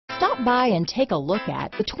Stop by and take a look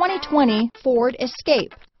at the 2020 Ford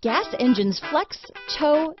Escape. Gas engines flex,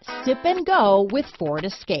 tow, sip and go with Ford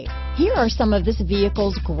Escape. Here are some of this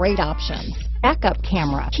vehicle's great options: backup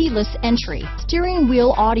camera, keyless entry, steering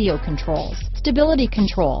wheel audio controls, stability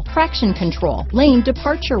control, traction control, lane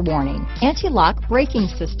departure warning, anti-lock braking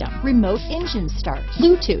system, remote engine start,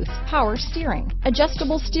 Bluetooth, power steering,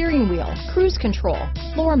 adjustable steering wheel, cruise control,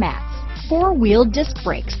 floor mats, four-wheel disc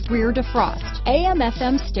brakes, rear defrost,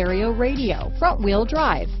 AM/FM stereo radio, front-wheel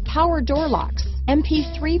drive, power door locks,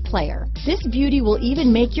 MP3 player. This beauty will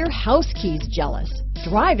even make your house keys jealous.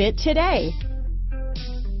 Drive it today.